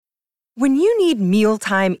When you need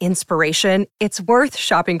mealtime inspiration, it's worth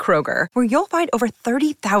shopping Kroger, where you'll find over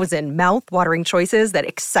 30,000 mouth-watering choices that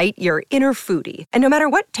excite your inner foodie. And no matter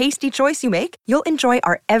what tasty choice you make, you'll enjoy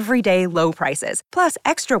our everyday low prices, plus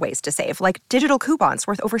extra ways to save, like digital coupons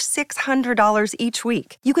worth over $600 each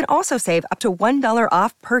week. You can also save up to $1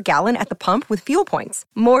 off per gallon at the pump with fuel points.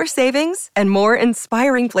 More savings and more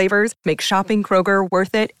inspiring flavors make shopping Kroger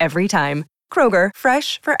worth it every time. Kroger,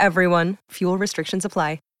 fresh for everyone. Fuel restrictions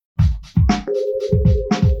apply.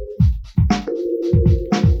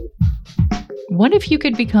 What if you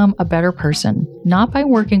could become a better person, not by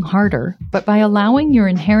working harder, but by allowing your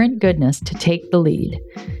inherent goodness to take the lead?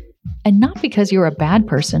 And not because you're a bad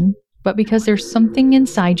person, but because there's something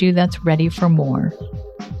inside you that's ready for more.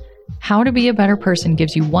 How to Be a Better Person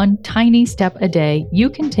gives you one tiny step a day you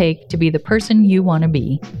can take to be the person you want to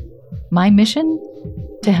be. My mission?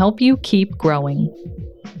 To help you keep growing.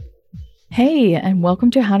 Hey, and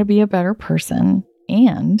welcome to How to Be a Better Person,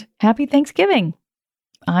 and happy Thanksgiving.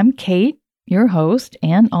 I'm Kate, your host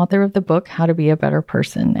and author of the book, How to Be a Better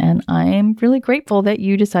Person, and I'm really grateful that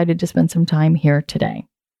you decided to spend some time here today.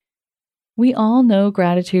 We all know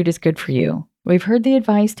gratitude is good for you. We've heard the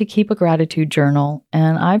advice to keep a gratitude journal,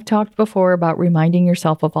 and I've talked before about reminding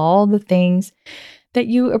yourself of all the things that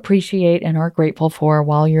you appreciate and are grateful for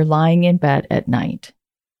while you're lying in bed at night.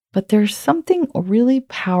 But there's something really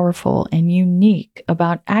powerful and unique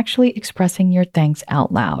about actually expressing your thanks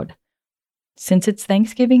out loud. Since it's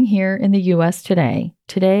Thanksgiving here in the US today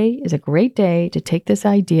is a great day to take this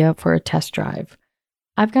idea for a test drive.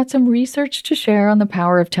 I've got some research to share on the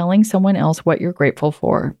power of telling someone else what you're grateful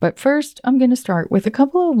for, but first I'm going to start with a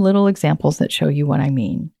couple of little examples that show you what I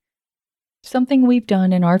mean. Something we've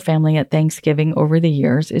done in our family at Thanksgiving over the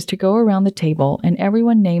years is to go around the table and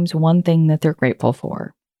everyone names one thing that they're grateful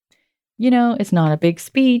for. You know, it's not a big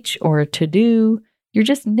speech or a to-do. You're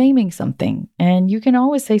just naming something, and you can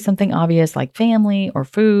always say something obvious like family or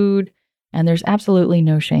food, and there's absolutely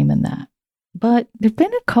no shame in that. But there've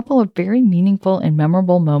been a couple of very meaningful and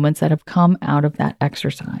memorable moments that have come out of that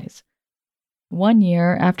exercise. One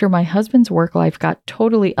year, after my husband's work life got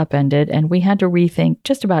totally upended and we had to rethink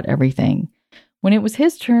just about everything, when it was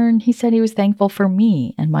his turn, he said he was thankful for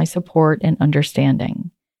me and my support and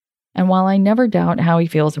understanding. And while I never doubt how he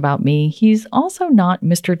feels about me, he's also not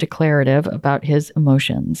Mr. Declarative about his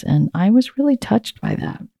emotions, and I was really touched by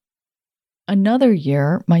that. Another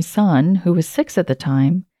year, my son, who was 6 at the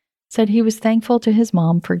time, said he was thankful to his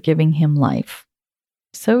mom for giving him life.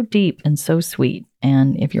 So deep and so sweet,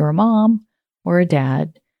 and if you're a mom or a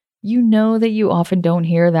dad, you know that you often don't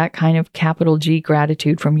hear that kind of capital G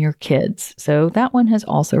gratitude from your kids, so that one has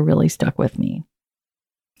also really stuck with me.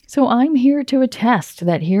 So I'm here to attest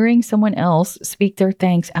that hearing someone else speak their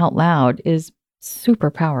thanks out loud is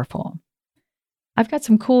super powerful. I've got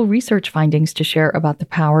some cool research findings to share about the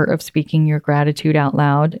power of speaking your gratitude out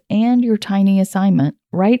loud and your tiny assignment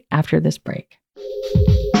right after this break.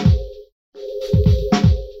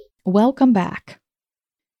 Welcome back.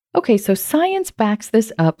 Okay, so science backs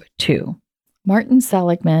this up too. Martin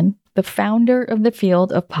Seligman, the founder of the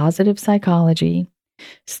field of positive psychology,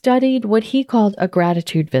 studied what he called a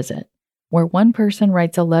gratitude visit, where one person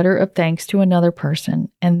writes a letter of thanks to another person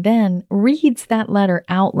and then reads that letter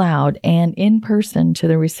out loud and in person to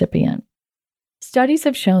the recipient. Studies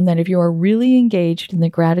have shown that if you are really engaged in the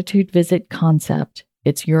gratitude visit concept,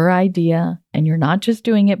 it's your idea and you're not just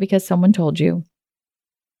doing it because someone told you,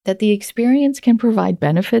 that the experience can provide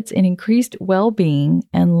benefits in increased well-being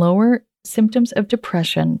and lower symptoms of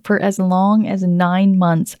depression for as long as 9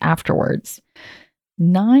 months afterwards.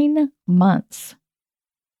 9 months.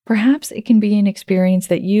 Perhaps it can be an experience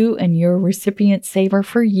that you and your recipient savor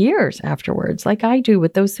for years afterwards, like I do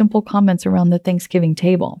with those simple comments around the Thanksgiving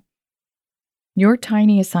table. Your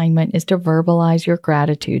tiny assignment is to verbalize your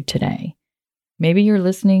gratitude today. Maybe you're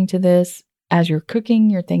listening to this as you're cooking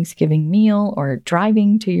your Thanksgiving meal or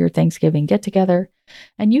driving to your Thanksgiving get-together,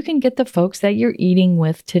 and you can get the folks that you're eating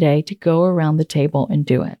with today to go around the table and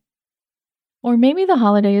do it. Or maybe the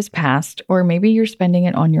holiday is past, or maybe you're spending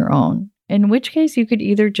it on your own, in which case you could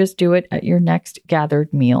either just do it at your next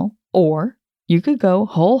gathered meal, or you could go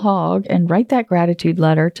whole hog and write that gratitude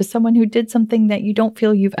letter to someone who did something that you don't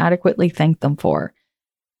feel you've adequately thanked them for,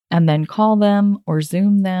 and then call them or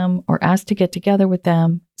Zoom them or ask to get together with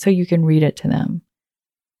them so you can read it to them.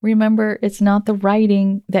 Remember, it's not the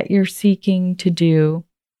writing that you're seeking to do,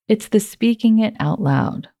 it's the speaking it out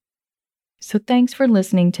loud. So thanks for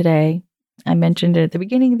listening today. I mentioned it at the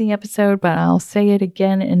beginning of the episode, but I'll say it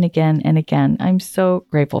again and again and again. I'm so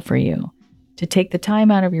grateful for you to take the time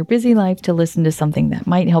out of your busy life to listen to something that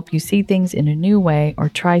might help you see things in a new way or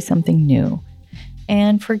try something new.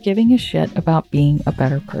 and for giving a shit about being a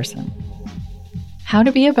better person. How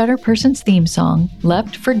to Be a Better Person's theme song,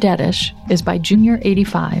 Left for Deadish, is by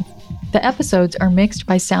Junior85. The episodes are mixed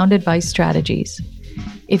by Sound Advice Strategies.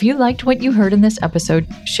 If you liked what you heard in this episode,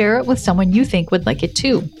 share it with someone you think would like it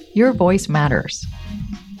too. Your voice matters.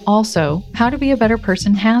 Also, How to Be a Better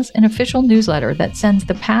Person has an official newsletter that sends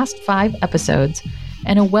the past 5 episodes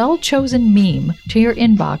and a well-chosen meme to your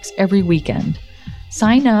inbox every weekend.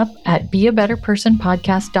 Sign up at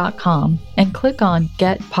beabetterpersonpodcast.com and click on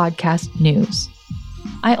Get Podcast News.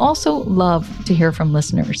 I also love to hear from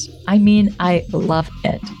listeners. I mean, I love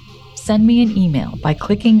it. Send me an email by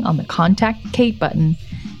clicking on the Contact Kate button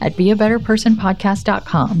at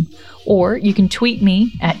beabetterpersonpodcast.com, or you can tweet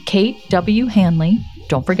me at Kate W. Hanley,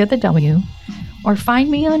 don't forget the W, or find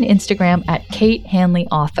me on Instagram at Kate Hanley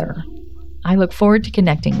Author. I look forward to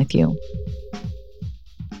connecting with you.